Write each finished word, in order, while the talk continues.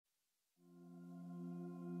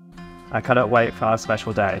I cannot wait for our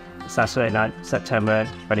special day. Saturday night, September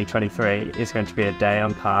 2023 is going to be a day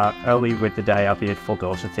on par only with the day our beautiful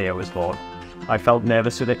daughter Thea was born. I felt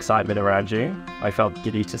nervous with excitement around you. I felt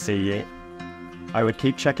giddy to see you. I would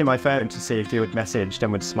keep checking my phone to see if you had messaged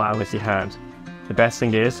and would smile if you had. The best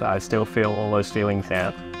thing is, I still feel all those feelings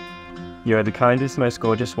now. You are the kindest, most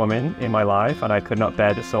gorgeous woman in my life, and I could not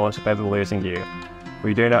bear the thought of ever losing you.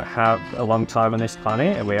 We do not have a long time on this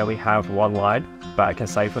planet, and we only have one life, but I can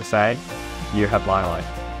safely say, you have my life.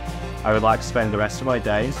 I would like to spend the rest of my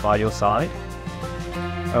days by your side.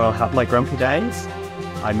 I will have my grumpy days.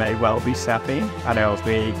 I may well be sappy, and I will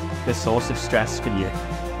be the source of stress for you.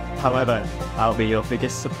 However, I'll be your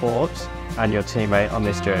biggest support and your teammate on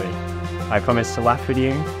this journey. I promise to laugh with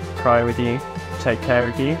you, cry with you, take care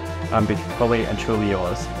of you, and be fully and truly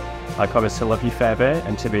yours. I promise to love you forever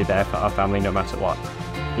and to be there for our family no matter what.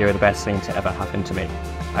 You are the best thing to ever happen to me.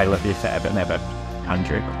 I love you forever and ever.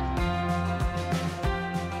 Andrew.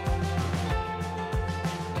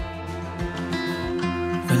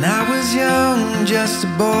 When I was young, just a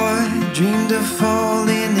boy, dreamed of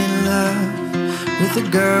falling in love with a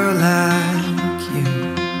girl like you.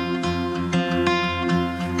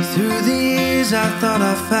 Through the years I thought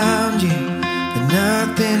I found you, but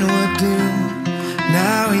nothing would do.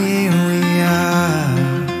 Now here we are.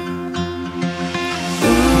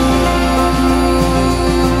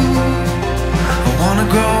 I wanna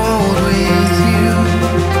grow old with you.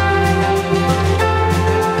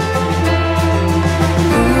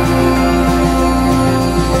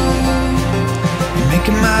 You're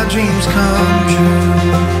making my dreams come true.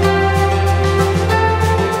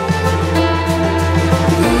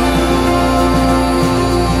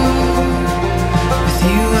 With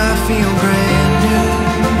you I feel brand new,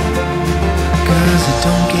 'cause I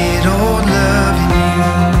don't get old loving you.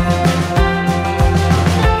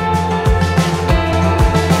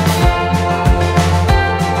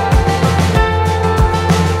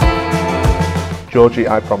 Georgie,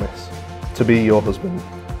 I promise to be your husband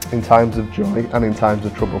in times of joy and in times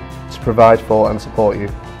of trouble, to provide for and support you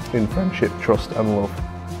in friendship, trust and love.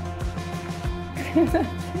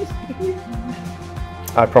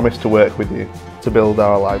 I promise to work with you to build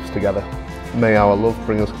our lives together. May our love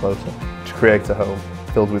bring us closer, to create a home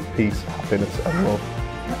filled with peace, happiness and love.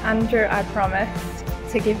 Andrew, I promise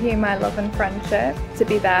to give you my love and friendship, to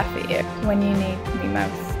be there for you when you need me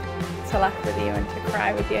most, to laugh with you and to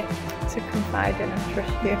cry with you, to confide in and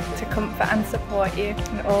trust you, to comfort and support you,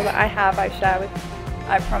 and all that I have I share with you.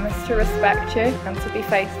 I promise to respect you and to be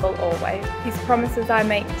faithful always. These promises I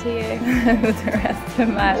make to you for the rest of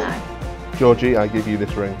my life. Georgie, I give you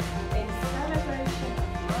this ring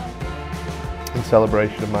in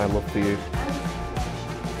celebration of my love for you,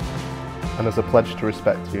 and as a pledge to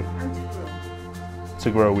respect you, to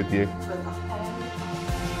grow with you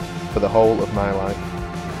for the whole of my life.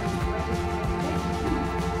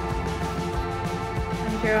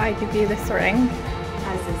 Andrew, I give you this ring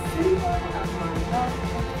as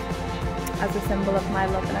a symbol of my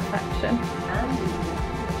love and affection,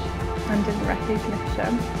 and in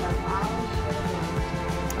recognition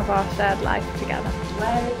of our shared life together.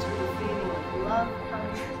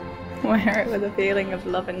 Wear it with a feeling of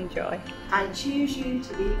love and joy. I choose you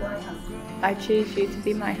to be my husband. I choose you to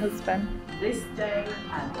be my husband. This day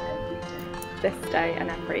and every day. This day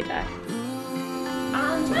and every day.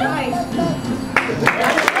 And right.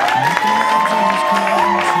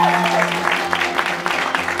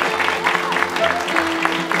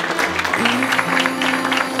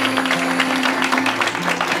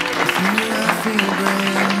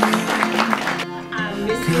 And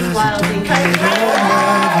Mrs. Wilding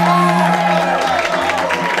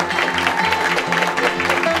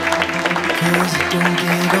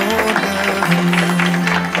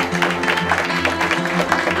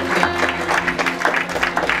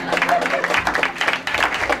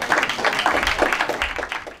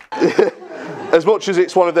As much as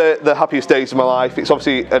it's one of the happiest days of my life, it's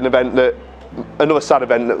obviously an event that, another sad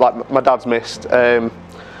event that like my dad's missed.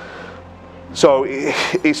 So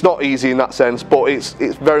it's not easy in that sense, but it's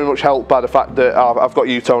very much helped by the fact that I've got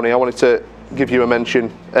you, Tony. I wanted to give you a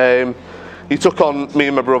mention. You took on me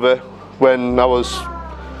and my brother when I was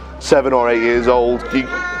 7 or 8 years old. You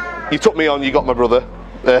took me on, you got my brother.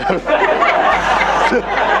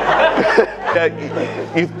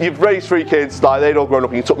 You've raised 3 kids, like they'd all grown up,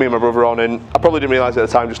 and you took me and my brother on, and I probably didn't realise at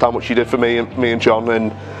the time just how much you did for me and John.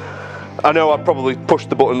 And I know I probably pushed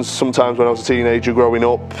the buttons sometimes when I was a teenager growing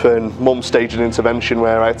up, and Mum staged an intervention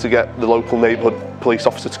where I had to get the local neighbourhood police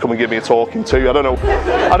officer to come and give me a talking to. I don't know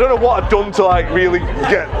what I'd done to like really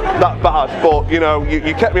get that bad, but you know,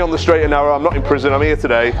 you kept me on the straight and narrow. I'm not in prison, I'm here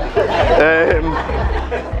today.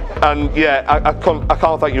 And yeah, I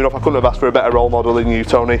can't thank you enough. I couldn't have asked for a better role model than you,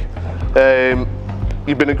 Tony.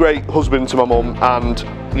 You've been a great husband to my mum, and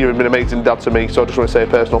you've been an amazing dad to me, so I just want to say a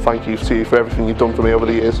personal thank you to you for everything you've done for me over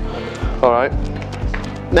the years. All right?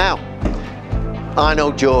 Now, I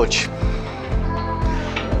know George.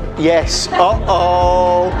 Yes,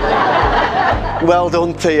 uh-oh. Well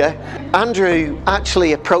done to you. Andrew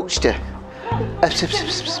actually approached her.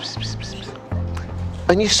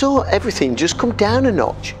 And you saw everything just come down a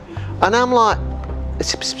notch. And I'm like,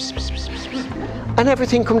 and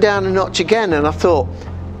everything come down a notch again. And I thought,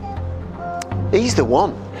 he's the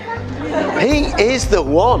one. He is the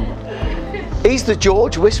one. He's the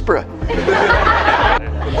George Whisperer.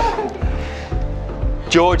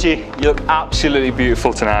 Georgie, you look absolutely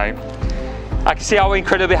beautiful tonight. I can see how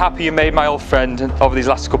incredibly happy you made my old friend over these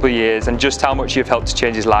last couple of years, and just how much you've helped to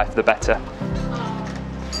change his life for the better.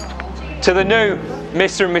 To the new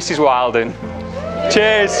Mr. and Mrs. Wilden.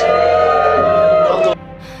 Cheers!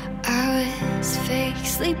 I was fake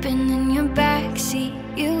sleeping in your backseat.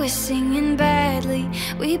 You were singing badly.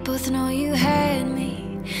 We both know you had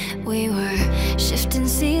me. We were shifting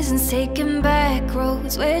seasons, taking back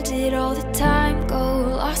roads. Where did all the time go?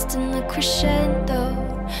 Lost in the crescendo.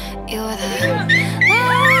 You're the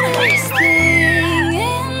loudest thing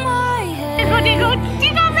in my head.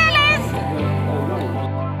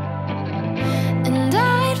 And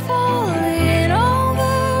I'd fallen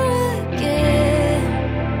over again.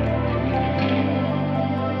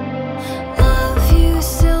 Love you,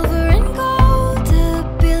 silver and gold,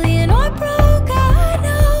 a billion or broke. I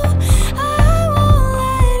know I won't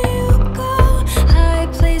let you go. High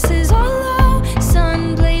places or low,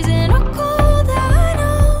 sun blazing or cold. I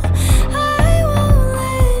know I won't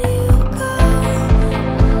let you go.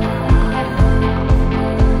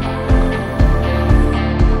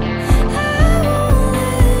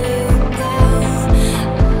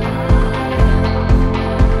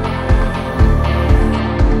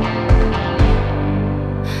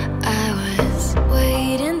 I was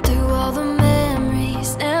wading through all the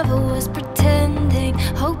memories, never was pretending,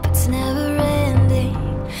 hope it's never ending.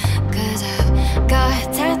 'Cause I've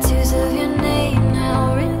got tattoos of your name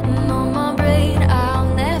now written on my brain. I'll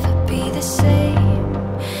never be the same.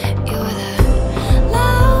 You're the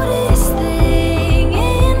loudest thing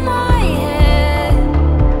in my head.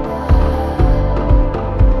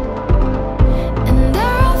 And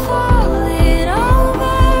I'll fall in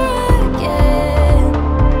over again.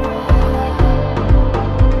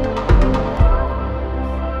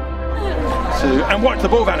 And watch the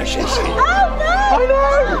ball vanishes. Oh no! I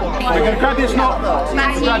know! We're going to grab this knot.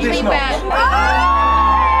 Grab this knot.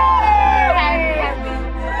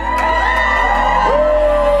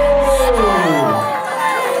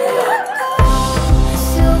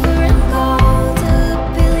 Silver and gold, a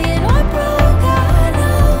billion or broke. I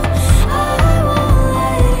know I won't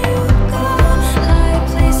let you go. High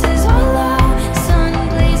places or low, sun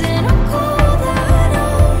blazing or cold. I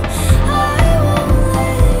know I won't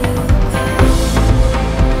let you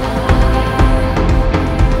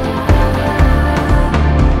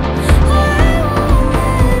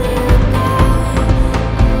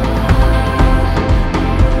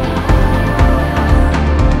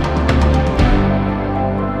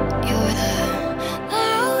You're the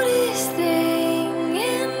loudest thing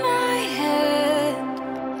in my head.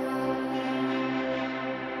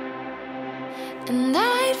 And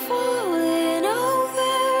I'd fall